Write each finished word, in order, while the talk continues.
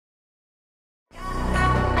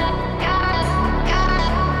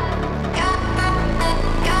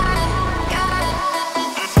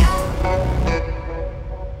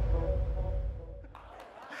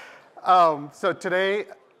So today,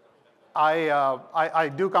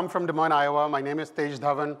 I do come from Des Moines, Iowa. My name is Tej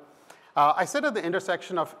Dhawan. I sit at the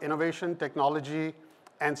intersection of innovation, technology,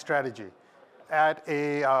 and strategy at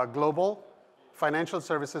a global financial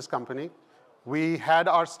services company. We had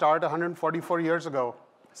our start 144 years ago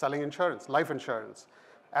selling insurance, life insurance.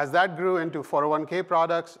 As that grew into 401k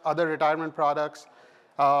products, other retirement products,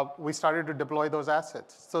 we started to deploy those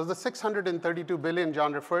assets. So the 632 billion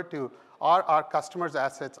John referred to are our customers'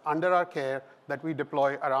 assets under our care that we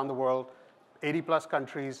deploy around the world, 80 plus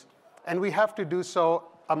countries, and we have to do so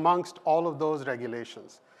amongst all of those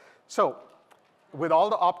regulations. So with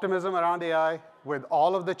all the optimism around AI, with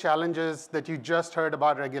all of the challenges that you just heard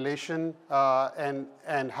about regulation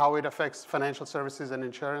and how it affects financial services and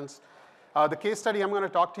insurance, the case study I'm going to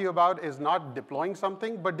talk to you about is not deploying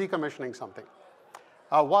something, but decommissioning something.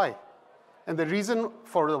 Why? And the reason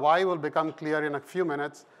for the why will become clear in a few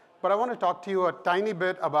minutes, but I want to talk to you a tiny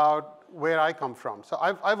bit about where I come from. So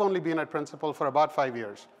I've only been at Principal for about 5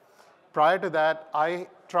 years. Prior to that, I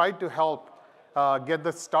tried to help get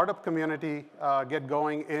the startup community get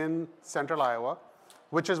going in central Iowa,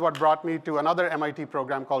 which is what brought me to another MIT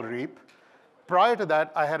program called REAP. Prior to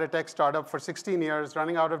that, I had a tech startup for 16 years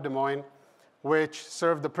running out of Des Moines, which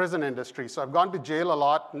served the prison industry. So I've gone to jail a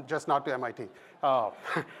lot, just not to MIT.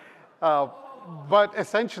 But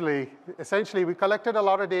essentially, we collected a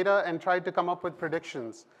lot of data and tried to come up with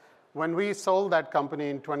predictions. When we sold that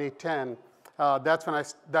company in 2010, that's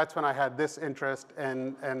when I had this interest,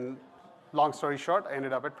 and long story short, I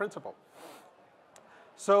ended up at Principal.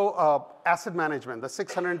 So asset management, the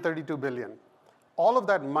 632 billion, all of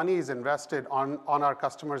that money is invested on our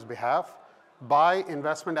customers' behalf by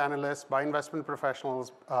investment analysts, by investment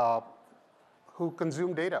professionals who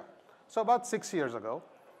consume data. So about 6 years ago,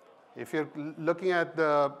 if you're looking at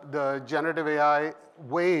the generative AI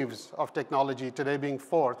waves of technology, today being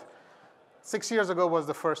fourth, 6 years ago was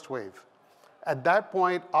the first wave. At that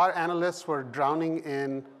point, our analysts were drowning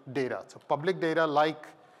in data. So public data like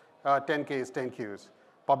 10Ks, 10Qs.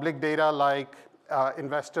 Public data like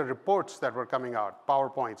investor reports that were coming out,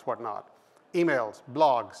 PowerPoints, whatnot. Emails,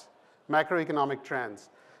 blogs, macroeconomic trends.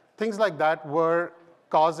 Things like that were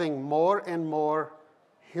causing more and more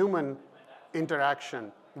human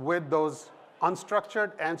interaction with those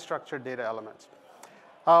unstructured and structured data elements.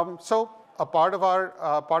 So a part of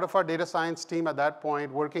our data science team at that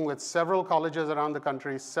point, working with several colleges around the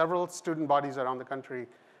country, several student bodies around the country,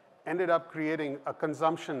 ended up creating a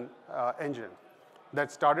consumption engine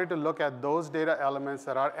that started to look at those data elements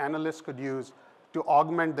that our analysts could use to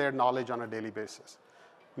augment their knowledge on a daily basis.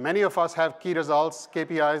 Many of us have key results,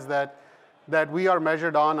 KPIs, that we are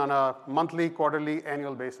measured on a monthly, quarterly,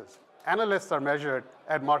 annual basis. Analysts are measured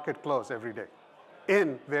at market close every day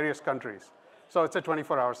in various countries. So it's a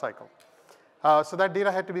 24-hour cycle. So that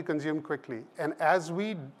data had to be consumed quickly. And as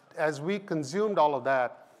we consumed all of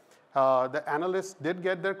that, the analysts did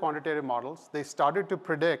get their quantitative models. They started to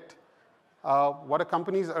predict what a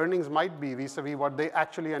company's earnings might be vis-a-vis what they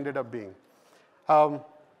actually ended up being.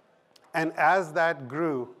 And as that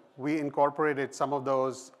grew, we incorporated some of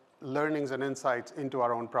those learnings and insights into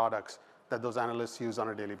our own products that those analysts use on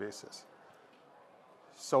a daily basis.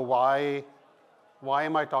 So why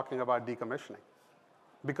am I talking about decommissioning?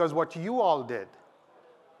 Because what you all did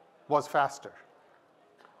was faster.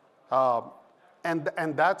 And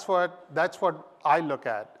that's what I look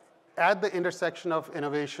at. At the intersection of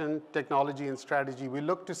innovation, technology, and strategy, we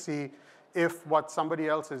look to see if what somebody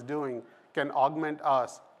else is doing can augment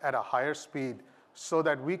us at a higher speed so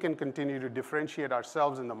that we can continue to differentiate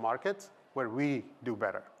ourselves in the markets where we do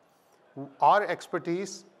better. Our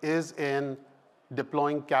expertise is in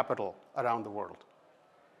deploying capital around the world.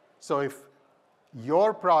 So if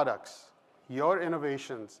your products, your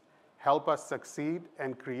innovations help us succeed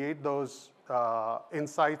and create those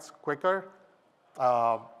insights quicker,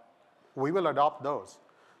 we will adopt those.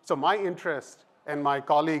 So my interest, and my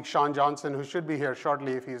colleague Sean Johnson, who should be here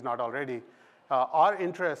shortly if he's not already, our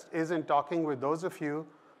interest is in talking with those of you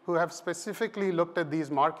who have specifically looked at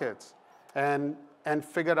these markets and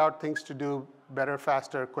figured out things to do better,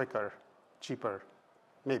 faster, quicker, cheaper,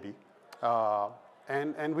 maybe.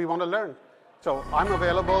 And we want to learn. So I'm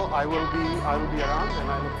available. I will be around,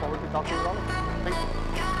 and I look forward to talking with all of you.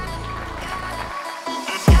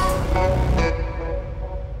 Thank you.